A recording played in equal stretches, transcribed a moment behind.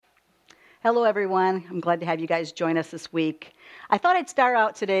Hello, everyone. I'm glad to have you guys join us this week. I thought I'd start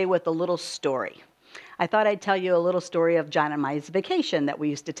out today with a little story. I thought I'd tell you a little story of John and I's vacation that we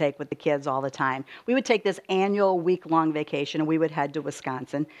used to take with the kids all the time. We would take this annual week-long vacation, and we would head to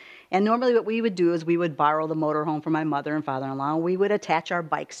Wisconsin. And normally what we would do is we would borrow the motorhome from my mother and father-in-law, and we would attach our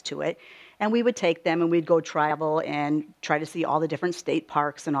bikes to it, and we would take them, and we'd go travel and try to see all the different state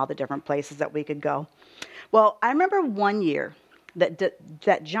parks and all the different places that we could go. Well, I remember one year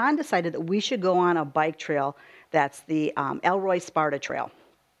that John decided that we should go on a bike trail that's the Elroy Sparta Trail.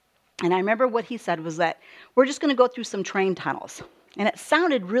 And I remember what he said was that we're just going to go through some train tunnels. And it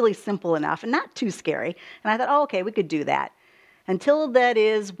sounded really simple enough and not too scary. And I thought, oh, okay, we could do that. Until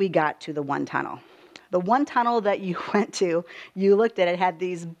we got to the one tunnel. The one tunnel that you went to, you looked at it, had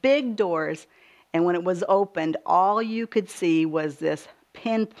these big doors. And when it was opened, all you could see was this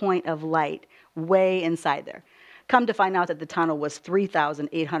pinpoint of light way inside there. Come to find out that the tunnel was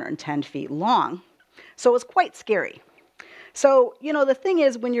 3,810 feet long. So it was quite scary. So, the thing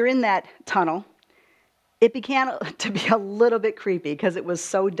is, when you're in that tunnel, it began to be a little bit creepy because it was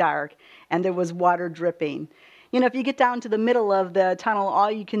so dark and there was water dripping. If you get down to the middle of the tunnel, all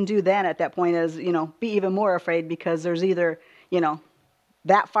you can do then at that point is, be even more afraid because there's either,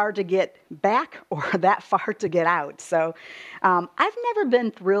 that far to get back or that far to get out. So I've never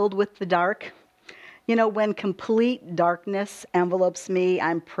been thrilled with the dark. When complete darkness envelopes me,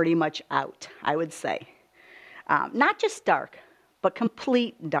 I'm pretty much out, I would say. Not just dark, but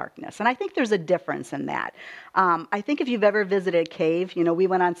complete darkness. And I think there's a difference in that. I think if you've ever visited a cave, we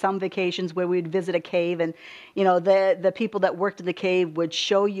went on some vacations where we'd visit a cave and, the people that worked in the cave would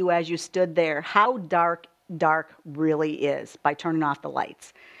show you as you stood there how dark really is by turning off the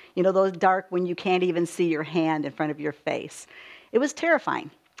lights. Those dark when you can't even see your hand in front of your face. It was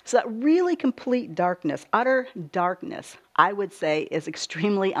terrifying. So that really complete darkness, utter darkness, I would say is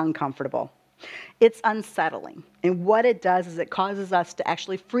extremely uncomfortable. It's unsettling. And what it does is it causes us to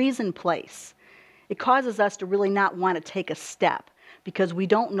actually freeze in place. It causes us to really not want to take a step because we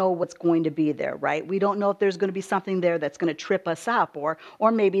don't know what's going to be there, right? We don't know if there's going to be something there that's going to trip us up or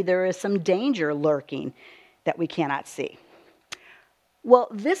maybe there is some danger lurking that we cannot see. Well,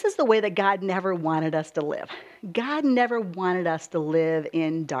 this is the way that God never wanted us to live. God never wanted us to live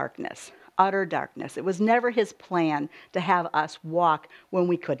in darkness, utter darkness. It was never his plan to have us walk when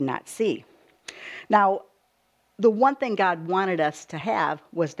we could not see. Now, the one thing God wanted us to have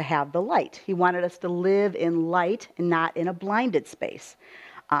was to have the light. He wanted us to live in light and not in a blinded space.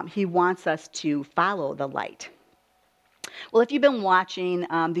 He wants us to follow the light. Well, if you've been watching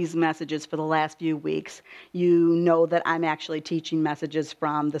these messages for the last few weeks, you know that I'm actually teaching messages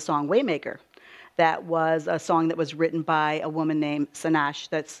from the song Waymaker. That was a song that was written by a woman named Sanash,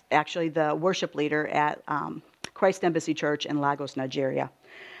 that's actually the worship leader at Christ Embassy Church in Lagos, Nigeria.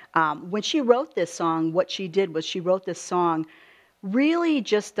 When she wrote this song, what she did was she wrote this song really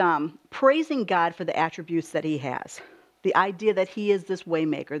just praising God for the attributes that he has. The idea that he is this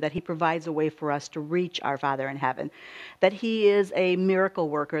waymaker, that he provides a way for us to reach our Father in heaven, that he is a miracle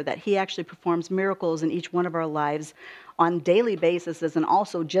worker, that he actually performs miracles in each one of our lives on a daily basis, and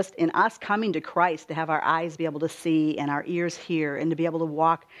also just in us coming to Christ to have our eyes be able to see and our ears hear and to be able to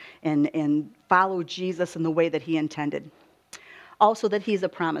walk and follow Jesus in the way that he intended. Also that he's a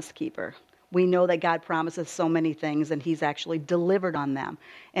promise keeper. We know that God promises so many things and he's actually delivered on them.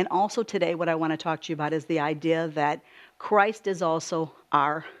 And also today what I want to talk to you about is the idea that Christ is also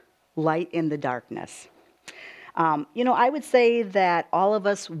our light in the darkness. I would say that all of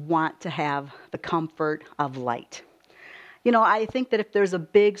us want to have the comfort of light. I think that if there's a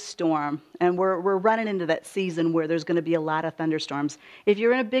big storm, and we're running into that season where there's going to be a lot of thunderstorms, if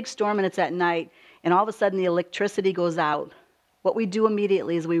you're in a big storm and it's at night, and all of a sudden the electricity goes out, what we do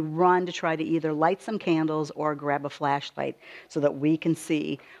immediately is we run to try to either light some candles or grab a flashlight so that we can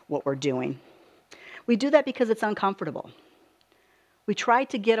see what we're doing. We do that because it's uncomfortable. We try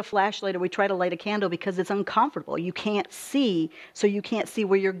to get a flashlight or we try to light a candle because it's uncomfortable. You can't see, so you can't see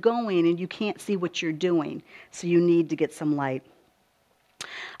where you're going and you can't see what you're doing. So you need to get some light.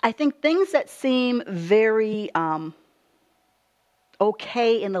 I think things that seem very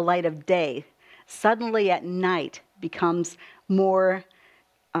okay in the light of day, suddenly at night becomes more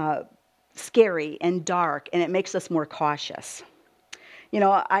scary and dark, and it makes us more cautious.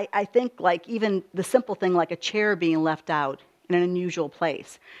 I think like even the simple thing like a chair being left out in an unusual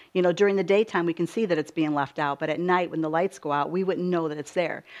place. During the daytime we can see that it's being left out, but at night when the lights go out, we wouldn't know that it's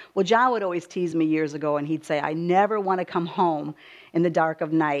there. Well, John would always tease me years ago, and he'd say, I never want to come home in the dark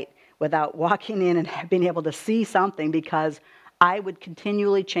of night without walking in and being able to see something, because I would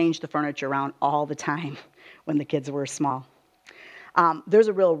continually change the furniture around all the time when the kids were small. There's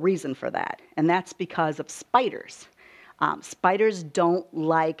a real reason for that, and that's because of spiders. Spiders don't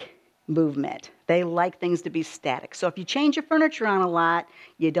like movement. They like things to be static. So if you change your furniture on a lot,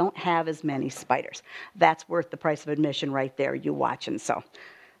 you don't have as many spiders. That's worth the price of admission right there, you watching. So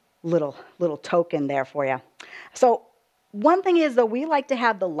little token there for you. So one thing is, though, we like to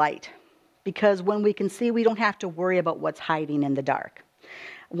have the light because when we can see, we don't have to worry about what's hiding in the dark.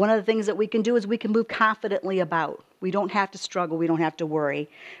 One of the things that we can do is we can move confidently about. We don't have to struggle. We don't have to worry.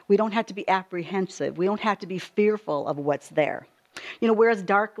 We don't have to be apprehensive. We don't have to be fearful of what's there. You know, whereas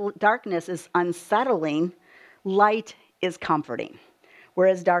darkness is unsettling, light is comforting.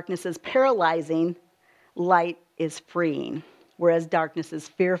 Whereas darkness is paralyzing, light is freeing. Whereas darkness is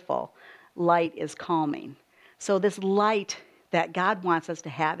fearful, light is calming. So this light that God wants us to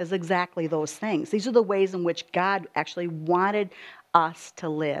have is exactly those things. These are the ways in which God actually wanted us to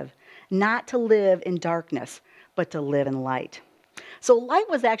live. Not to live in darkness, but to live in light. So light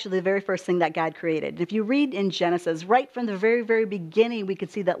was actually the very first thing that God created. If you read in Genesis, right from the very, very beginning, we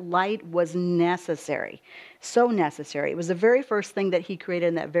could see that light was necessary. So necessary. It was the very first thing that he created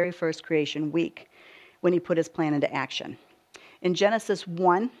in that very first creation week when he put his plan into action. In Genesis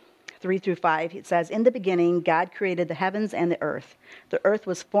 1:3-5, it says, "In the beginning, God created the heavens and the earth. The earth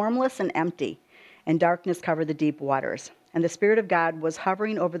was formless and empty, and darkness covered the deep waters. And the Spirit of God was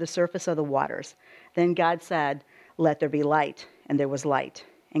hovering over the surface of the waters. Then God said, 'Let there be light,' and there was light.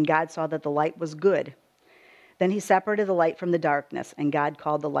 And God saw that the light was good. Then he separated the light from the darkness, and God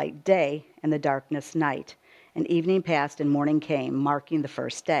called the light day, and the darkness night. And evening passed, and morning came, marking the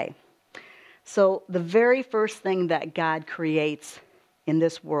first day." So the very first thing that God creates in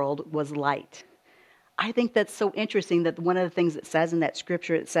this world was light. I think that's so interesting that one of the things it says in that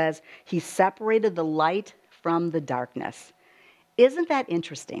scripture, it says, he separated the light from the darkness. Isn't that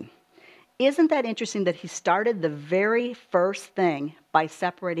interesting? Isn't that interesting that he started the very first thing by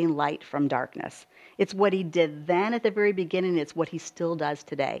separating light from darkness? It's what he did then at the very beginning. It's what he still does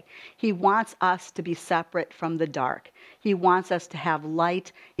today. He wants us to be separate from the dark. He wants us to have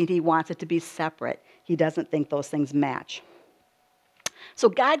light, and he wants it to be separate. He doesn't think those things match. So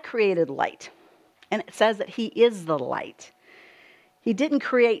God created light, and it says that he is the light. He didn't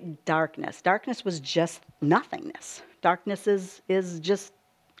create darkness. Darkness was just nothingness. Darkness is just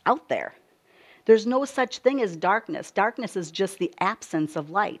out there. There's no such thing as darkness. Darkness is just the absence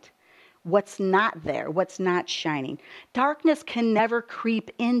of light. What's not there, what's not shining. Darkness can never creep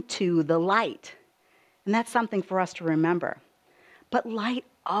into the light. And that's something for us to remember. But light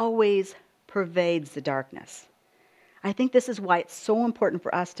always pervades the darkness. I think this is why it's so important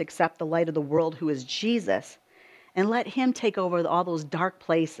for us to accept the light of the world, who is Jesus, and let him take over all those dark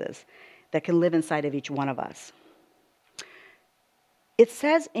places that can live inside of each one of us. It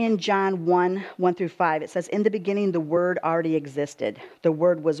says in John 1:1-5, it says, "In the beginning, the Word already existed. The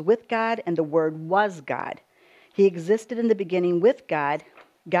Word was with God, and the Word was God. He existed in the beginning with God.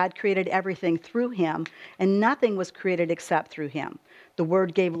 God created everything through him, and nothing was created except through him. The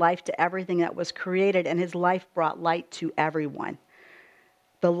Word gave life to everything that was created, and his life brought light to everyone.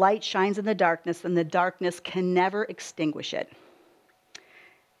 The light shines in the darkness, and the darkness can never extinguish it."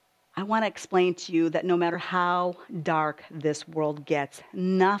 I want to explain to you that no matter how dark this world gets,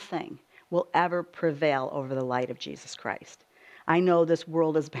 nothing will ever prevail over the light of Jesus Christ. I know this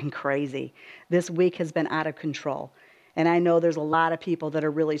world has been crazy. This week has been out of control. And I know there's a lot of people that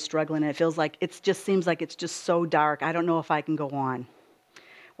are really struggling, and it feels like it just seems like it's just so dark. I don't know if I can go on.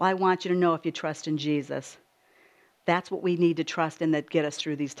 Well, I want you to know, if you trust in Jesus, that's what we need to trust in that get us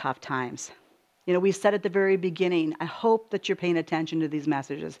through these tough times. You know, we said at the very beginning, I hope that you're paying attention to these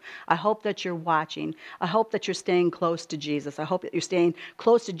messages. I hope that you're watching. I hope that you're staying close to Jesus. I hope that you're staying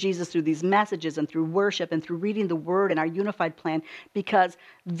close to Jesus through these messages and through worship and through reading the Word and our unified plan, because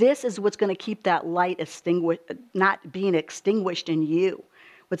this is what's going to keep that light not being extinguished in you.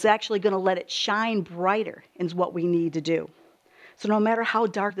 What's actually going to let it shine brighter is what we need to do. So no matter how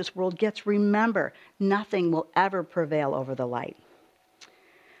dark this world gets, remember, nothing will ever prevail over the light.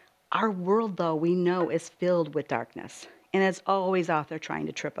 Our world, though, we know is filled with darkness, and it's always out there trying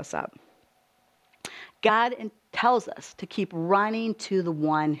to trip us up. God tells us to keep running to the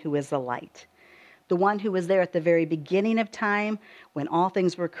one who is the light, the one who was there at the very beginning of time when all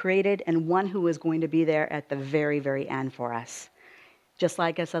things were created, and one who is going to be there at the very, very end for us. Just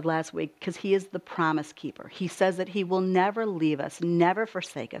like I said last week, because he is the promise keeper. He says that he will never leave us, never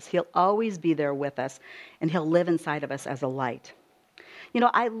forsake us. He'll always be there with us, and he'll live inside of us as a light. You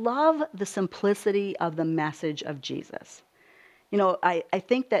know, I love the simplicity of the message of Jesus. You know, I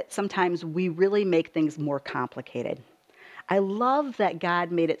think that sometimes we really make things more complicated. I love that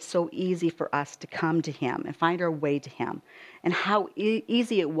God made it so easy for us to come to him and find our way to him, and how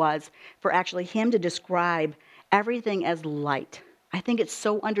easy it was for actually him to describe everything as light. I think it's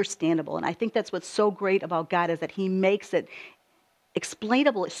so understandable, and I think that's what's so great about God, is that he makes it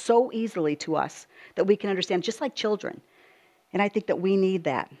explainable so easily to us that we can understand, just like children. And I think that we need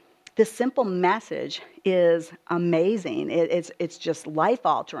that. This simple message is amazing. It's just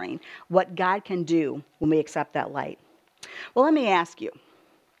life-altering, what God can do when we accept that light. Well, let me ask you,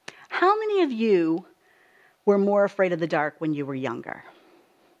 how many of you were more afraid of the dark when you were younger?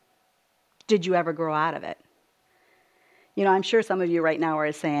 Did you ever grow out of it? You know, I'm sure some of you right now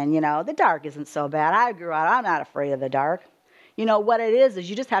are saying, the dark isn't so bad. I grew out. I'm not afraid of the dark. You know, what it is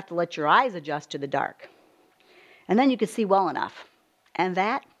you just have to let your eyes adjust to the dark. And then you can see well enough. And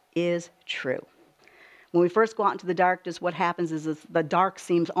that is true. When we first go out into the darkness, what happens is the dark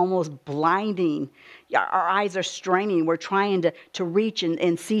seems almost blinding. Our eyes are straining. We're trying to reach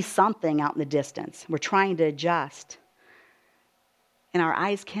and see something out in the distance. We're trying to adjust. And our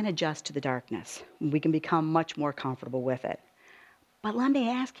eyes can adjust to the darkness. We can become much more comfortable with it. But let me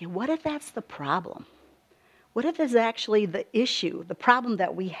ask you, what if that's the problem? What if it's actually the issue? The problem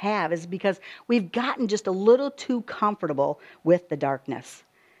that we have is because we've gotten just a little too comfortable with the darkness.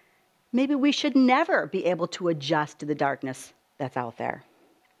 Maybe we should never be able to adjust to the darkness that's out there.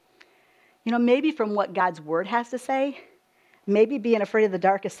 Maybe from what God's word has to say, maybe being afraid of the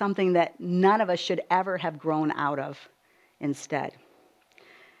dark is something that none of us should ever have grown out of instead.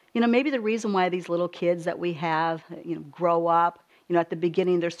 Maybe the reason why these little kids that we have, grow up, at the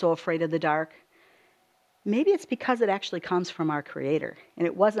beginning they're so afraid of the dark, maybe it's because it actually comes from our Creator. And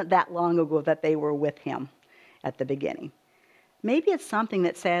it wasn't that long ago that they were with him at the beginning. Maybe it's something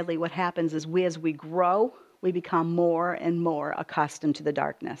that sadly what happens is as we grow, we become more and more accustomed to the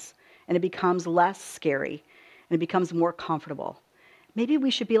darkness. And it becomes less scary. And it becomes more comfortable. Maybe we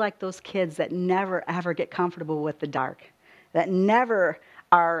should be like those kids that never ever get comfortable with the dark. That never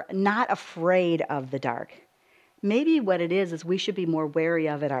are not afraid of the dark. Maybe what it is we should be more wary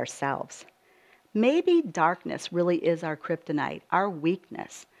of it ourselves. Maybe darkness really is our kryptonite, our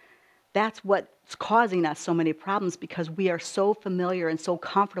weakness. That's what's causing us so many problems, because we are so familiar and so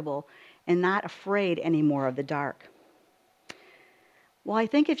comfortable and not afraid anymore of the dark. Well, I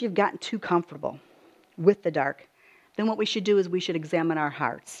think if you've gotten too comfortable with the dark, then what we should do is we should examine our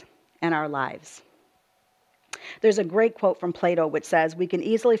hearts and our lives. There's a great quote from Plato which says, "We can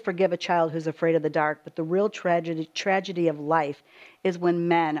easily forgive a child who's afraid of the dark, but the real tragedy of life is when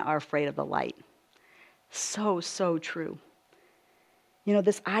men are afraid of the light." So true.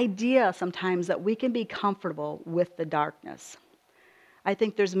 This idea sometimes that we can be comfortable with the darkness. I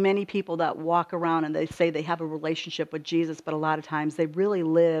think there's many people that walk around and they say they have a relationship with Jesus, but a lot of times they really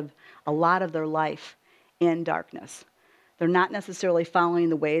live a lot of their life in darkness. They're not necessarily following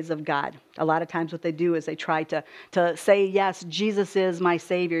the ways of God. A lot of times what they do is they try to say, yes, Jesus is my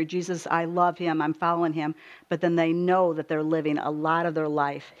Savior. Jesus, I love him. I'm following him. But then they know that they're living a lot of their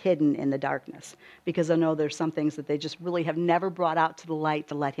life hidden in the darkness, because they know there's some things that they just really have never brought out to the light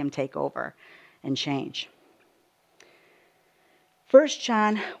to let him take over and change. 1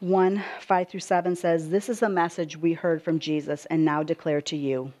 John 1, 5-7 says, "This is a message we heard from Jesus and now declare to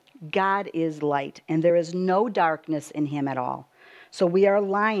you. God is light, and there is no darkness in him at all. So we are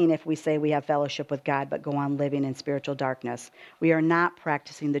lying if we say we have fellowship with God, but go on living in spiritual darkness. We are not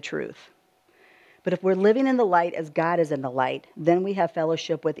practicing the truth. But if we're living in the light as God is in the light, then we have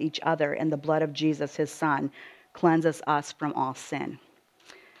fellowship with each other, and the blood of Jesus, his Son, cleanses us from all sin."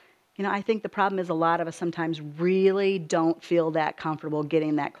 I think the problem is a lot of us sometimes really don't feel that comfortable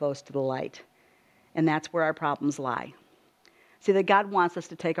getting that close to the light. And that's where our problems lie. See, that God wants us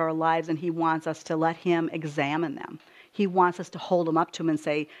to take our lives and he wants us to let him examine them. He wants us to hold them up to him and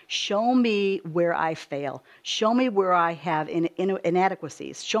say, show me where I fail. Show me where I have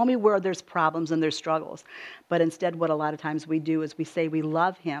inadequacies. Show me where there's problems and there's struggles. But instead, what a lot of times we do is we say we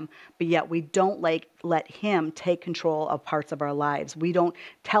love him, but yet we don't let him take control of parts of our lives. We don't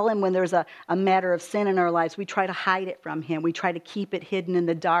tell him when there's a matter of sin in our lives. We try to hide it from him. We try to keep it hidden in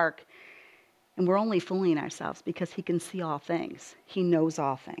the dark. And we're only fooling ourselves, because he can see all things. He knows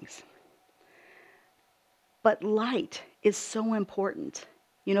all things. But light is so important.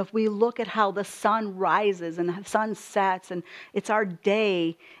 If we look at how the sun rises and the sun sets, and it's our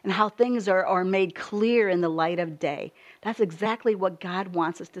day, and how things are made clear in the light of day, that's exactly what God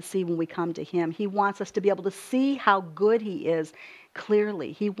wants us to see when we come to him. He wants us to be able to see how good he is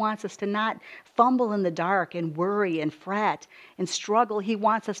clearly. He wants us to not fumble in the dark and worry and fret and struggle. He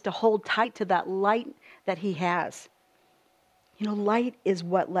wants us to hold tight to that light that he has. Light is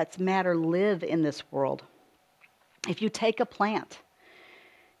what lets matter live in this world. If you take a plant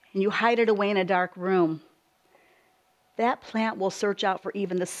and you hide it away in a dark room, that plant will search out for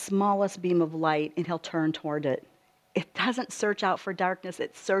even the smallest beam of light, and he'll turn toward it. It doesn't search out for darkness,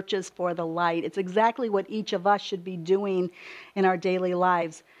 it searches for the light. It's exactly what each of us should be doing in our daily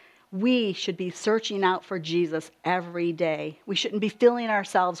lives. We should be searching out for Jesus every day. We shouldn't be filling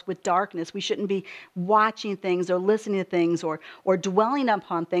ourselves with darkness. We shouldn't be watching things or listening to things or dwelling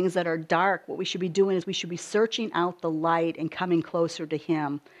upon things that are dark. What we should be doing is we should be searching out the light and coming closer to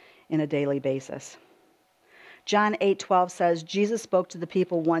him in a daily basis. John 8:12 says, Jesus spoke to the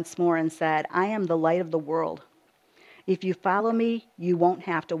people once more and said, I am the light of the world. If you follow me, you won't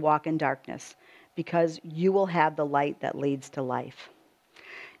have to walk in darkness because you will have the light that leads to life.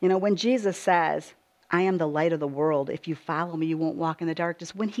 You know, when Jesus says, I am the light of the world, if you follow me, you won't walk in the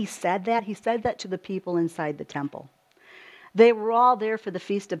darkness. When he said that to the people inside the temple. They were all there for the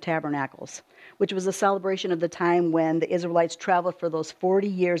Feast of Tabernacles, which was a celebration of the time when the Israelites traveled for those 40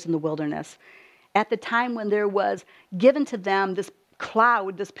 years in the wilderness. At the time when there was given to them this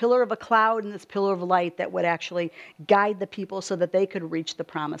cloud, this pillar of a cloud and this pillar of light that would actually guide the people so that they could reach the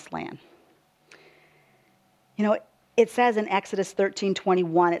promised land. You know, it says in Exodus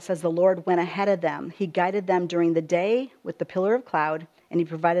 13:21, it says the Lord went ahead of them. He guided them during the day with the pillar of cloud, and he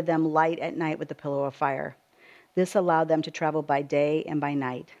provided them light at night with the pillar of fire. This allowed them to travel by day and by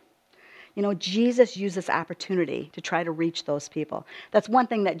night. You know, Jesus used this opportunity to try to reach those people. That's one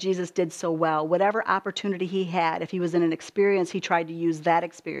thing that Jesus did so well. Whatever opportunity he had, if he was in an experience, he tried to use that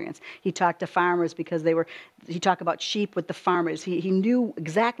experience. He talked to farmers because he talked about sheep with the farmers. He knew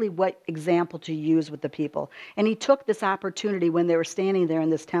exactly what example to use with the people. And he took this opportunity when they were standing there in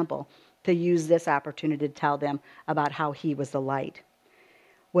this temple to use this opportunity to tell them about how he was the light.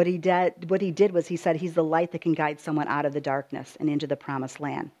 What he did was he said he's the light that can guide someone out of the darkness and into the promised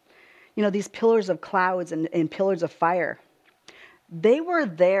land. You know, these pillars of clouds and pillars of fire, they were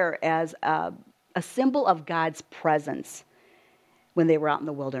there as a symbol of God's presence when they were out in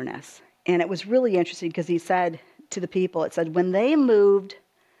the wilderness. And it was really interesting because he said to the people, it said, when they moved,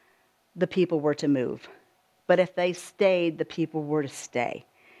 the people were to move. But if they stayed, the people were to stay.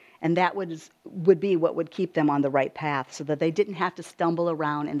 And that would be what would keep them on the right path so that they didn't have to stumble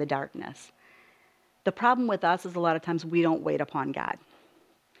around in the darkness. The problem with us is a lot of times we don't wait upon God.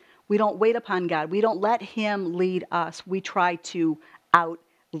 We don't wait upon God. We don't let him lead us. We try to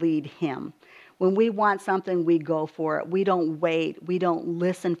out-lead him. When we want something, we go for it. We don't wait. We don't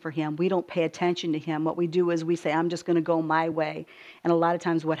listen for him. We don't pay attention to him. What we do is we say, I'm just going to go my way. And a lot of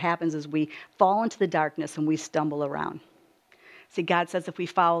times what happens is we fall into the darkness and we stumble around. See, God says if we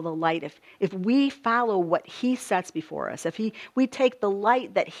follow the light, if we follow what he sets before us, we take the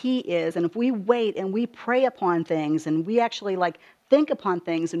light that he is, and if we wait and we pray upon things and we actually think upon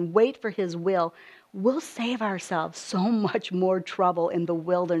things and wait for his will, we'll save ourselves so much more trouble in the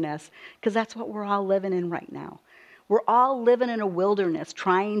wilderness, because that's what we're all living in right now. We're all living in a wilderness,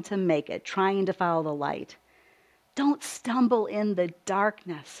 trying to make it, trying to follow the light. Don't stumble in the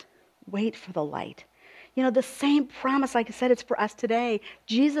darkness. Wait for the light. You know, the same promise, like I said, it's for us today.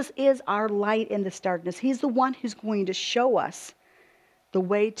 Jesus is our light in this darkness. He's the one who's going to show us the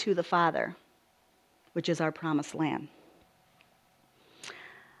way to the Father, which is our promised land.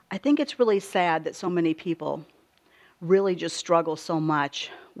 I think it's really sad that so many people really just struggle so much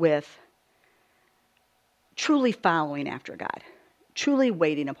with truly following after God, truly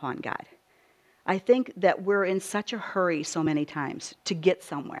waiting upon God. I think that we're in such a hurry so many times to get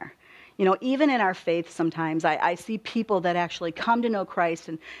somewhere. You know, even in our faith sometimes, I see people that actually come to know Christ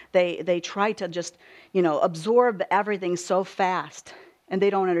and they try to just, absorb everything so fast, and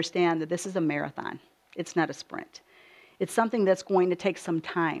they don't understand that this is a marathon. It's not a sprint. It's something that's going to take some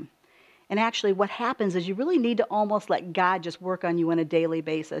time. And actually what happens is you really need to almost let God just work on you on a daily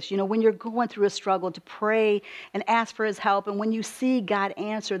basis. You know, when you're going through a struggle, to pray and ask for his help, and when you see God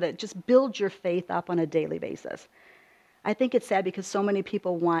answer, that just builds your faith up on a daily basis. I think it's sad because so many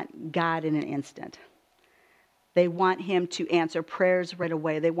people want God in an instant. They want him to answer prayers right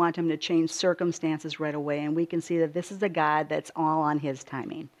away. They want him to change circumstances right away. And we can see that this is a God that's all on his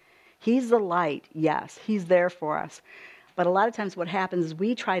timing. He's the light, yes. He's there for us. But a lot of times what happens is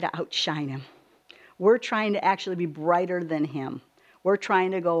we try to outshine him. We're trying to actually be brighter than him. We're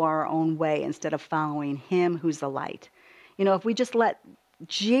trying to go our own way instead of following him who's the light. You know, if we just let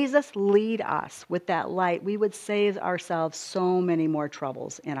Jesus lead us with that light, we would save ourselves so many more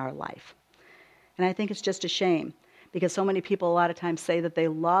troubles in our life. And I think it's just a shame because so many people a lot of times say that they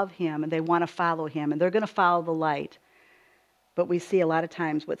love him and they want to follow him and they're going to follow the light. But we see a lot of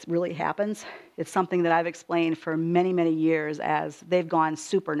times what really happens, it's something that I've explained for many, many years as they've gone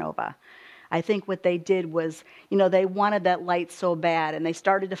supernova. I think what they did was, they wanted that light so bad, and they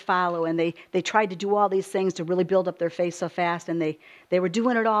started to follow, and they tried to do all these things to really build up their faith so fast, and they were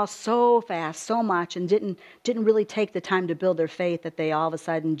doing it all so fast, so much, and didn't really take the time to build their faith, that they all of a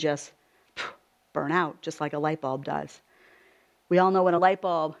sudden just burn out, just like a light bulb does. We all know when a light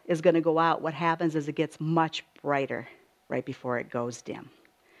bulb is going to go out, what happens is it gets much brighter right before it goes dim.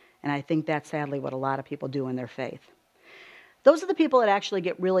 And I think that's sadly what a lot of people do in their faith. Those are the people that actually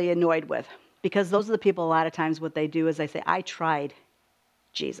get really annoyed with, because those are the people a lot of times what they do is they say, I tried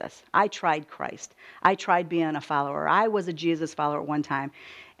Jesus. I tried Christ. I tried being a follower. I was a Jesus follower at one time.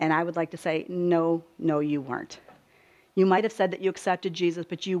 And I would like to say, no, you weren't. You might have said that you accepted Jesus,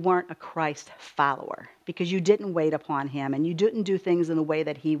 but you weren't a Christ follower because you didn't wait upon him and you didn't do things in the way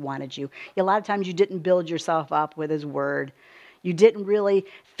that he wanted you. A lot of times you didn't build yourself up with his word. You didn't really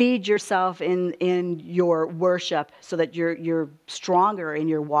feed yourself in your worship so that you're stronger in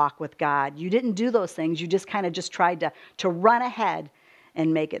your walk with God. You didn't do those things. You just kind of just tried to run ahead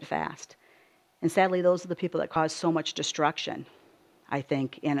and make it fast. And sadly, those are the people that cause so much destruction, I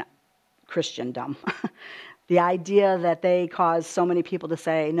think, in Christendom. The idea that they cause so many people to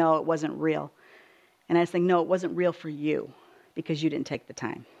say, no, it wasn't real. And I think, no, it wasn't real for you because you didn't take the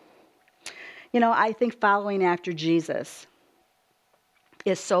time. I think following after Jesus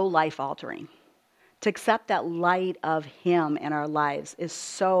is so life-altering. To accept that light of him in our lives is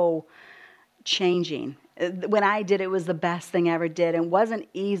so changing. When I did, it was the best thing I ever did. It wasn't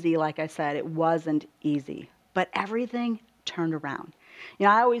easy, like I said. It wasn't easy. But everything turned around.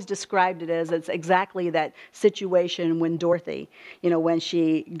 I always described it as it's exactly that situation when Dorothy, when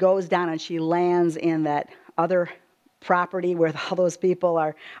she goes down and she lands in that other property where all those people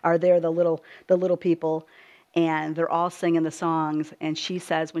are there, the little people, and they're all singing the songs. And she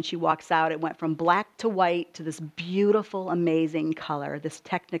says when she walks out, it went from black to white to this beautiful, amazing color, this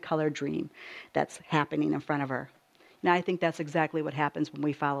technicolor dream that's happening in front of her. Now, I think that's exactly what happens when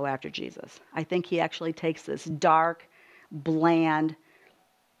we follow after Jesus. I think he actually takes this dark, bland,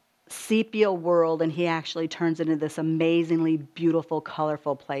 sepia world and he actually turns it into this amazingly beautiful,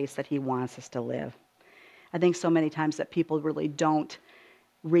 colorful place that he wants us to live. I think so many times that people really don't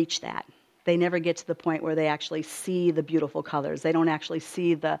reach that. They never get to the point where they actually see the beautiful colors. They don't actually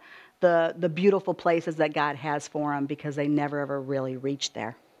see the beautiful places that God has for them because they never ever really reach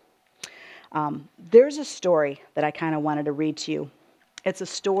there. There's a story that I kind of wanted to read to you. It's a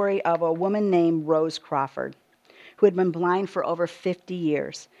story of a woman named Rose Crawford who had been blind for over 50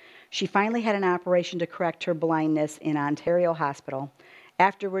 years. She finally had an operation to correct her blindness in Ontario Hospital.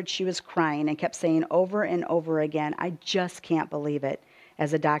 Afterwards, she was crying and kept saying over and over again, I just can't believe it,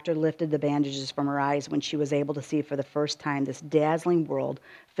 as the doctor lifted the bandages from her eyes when she was able to see for the first time this dazzling world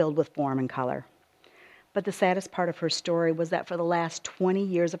filled with form and color. But the saddest part of her story was that for the last 20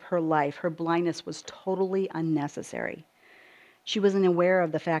 years of her life, her blindness was totally unnecessary. She wasn't aware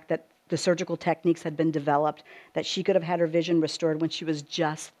of the fact that the surgical techniques had been developed, that she could have had her vision restored when she was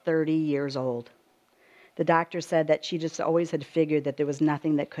just 30 years old. The doctor said that she just always had figured that there was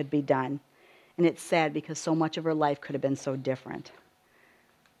nothing that could be done. And it's sad because so much of her life could have been so different.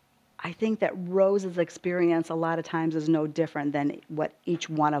 I think that Rose's experience a lot of times is no different than what each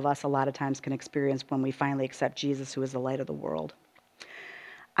one of us a lot of times can experience when we finally accept Jesus, who is the light of the world.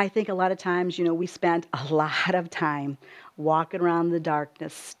 I think a lot of times, we spent a lot of time walking around in the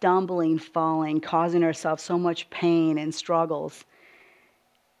darkness, stumbling, falling, causing ourselves so much pain and struggles,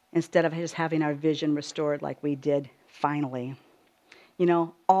 instead of just having our vision restored like we did finally.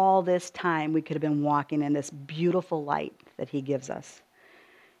 All this time we could have been walking in this beautiful light that he gives us.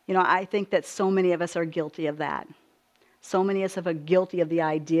 I think that so many of us are guilty of that. So many of us are guilty of the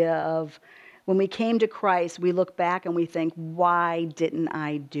idea of when we came to Christ, we look back and we think, why didn't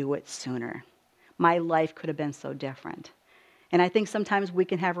I do it sooner? My life could have been so different. And I think sometimes we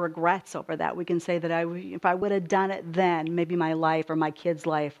can have regrets over that. We can say that if I would have done it then, maybe my life or my kid's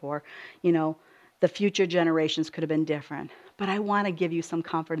life or, the future generations could have been different. But I want to give you some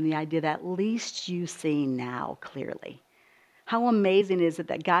comfort in the idea that at least you see now clearly. How amazing is it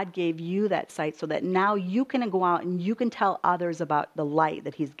that God gave you that sight so that now you can go out and you can tell others about the light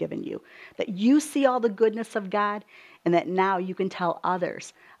that he's given you. That you see all the goodness of God and that now you can tell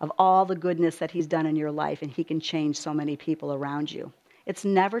others of all the goodness that he's done in your life and he can change so many people around you. It's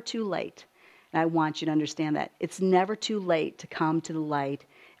never too late. And I want you to understand that. It's never too late to come to the light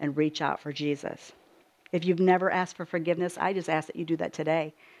and reach out for Jesus. If you've never asked for forgiveness, I just ask that you do that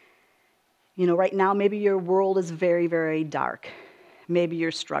today. Right now, maybe your world is very, very dark. Maybe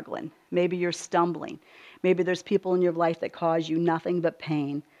you're struggling. Maybe you're stumbling. Maybe there's people in your life that cause you nothing but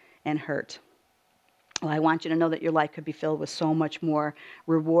pain and hurt. Well, I want you to know that your life could be filled with so much more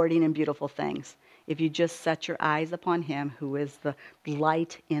rewarding and beautiful things if you just set your eyes upon him who is the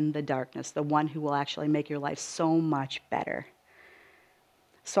light in the darkness, the one who will actually make your life so much better.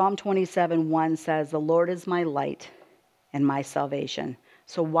 Psalm 27:1 says, "The Lord is my light and my salvation,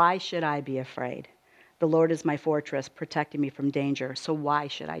 so why should I be afraid? The Lord is my fortress, protecting me from danger, so why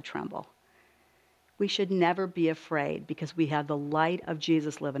should I tremble?" We should never be afraid because we have the light of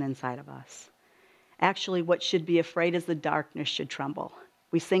Jesus living inside of us. Actually, what should be afraid is the darkness should tremble.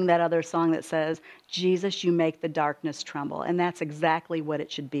 We sing that other song that says, "Jesus, you make the darkness tremble." And that's exactly what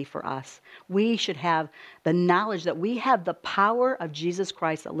it should be for us. We should have the knowledge that we have the power of Jesus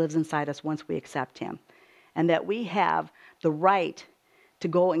Christ that lives inside us once we accept him. And that we have the right to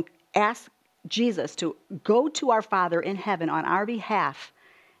go and ask Jesus to go to our Father in heaven on our behalf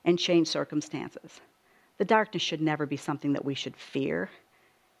and change circumstances. The darkness should never be something that we should fear,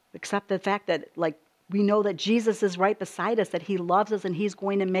 except the fact that, we know that Jesus is right beside us, that he loves us and he's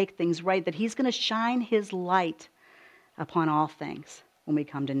going to make things right, that he's going to shine his light upon all things when we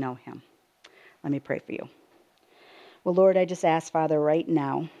come to know him. Let me pray for you. Well, Lord, I just ask, Father, right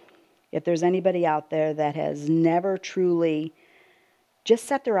now, if there's anybody out there that has never truly just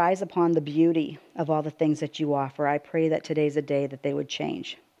set their eyes upon the beauty of all the things that you offer, I pray that today's a day that they would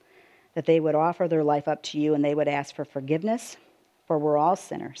change, that they would offer their life up to you and they would ask for forgiveness, for we're all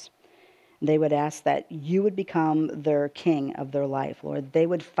sinners. They would ask that you would become their king of their life, Lord. They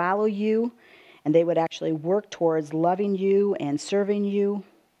would follow you, and they would actually work towards loving you and serving you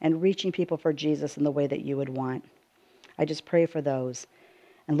and reaching people for Jesus in the way that you would want. I just pray for those.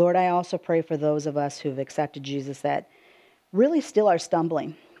 And Lord, I also pray for those of us who have accepted Jesus that really still are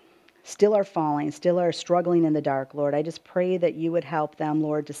stumbling, still are falling, still are struggling in the dark, Lord. I just pray that you would help them,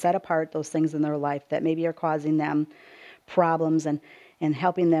 Lord, to set apart those things in their life that maybe are causing them problems and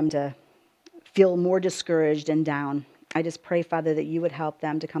helping them to feel more discouraged and down. I just pray, Father, that you would help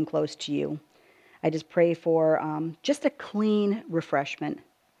them to come close to you. I just pray for just a clean refreshment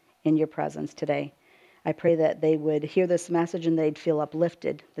in your presence today. I pray that they would hear this message and they'd feel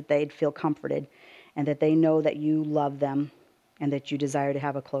uplifted, that they'd feel comforted, and that they know that you love them and that you desire to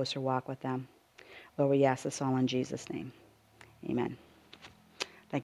have a closer walk with them. Lord, we ask this all in Jesus' name. Amen.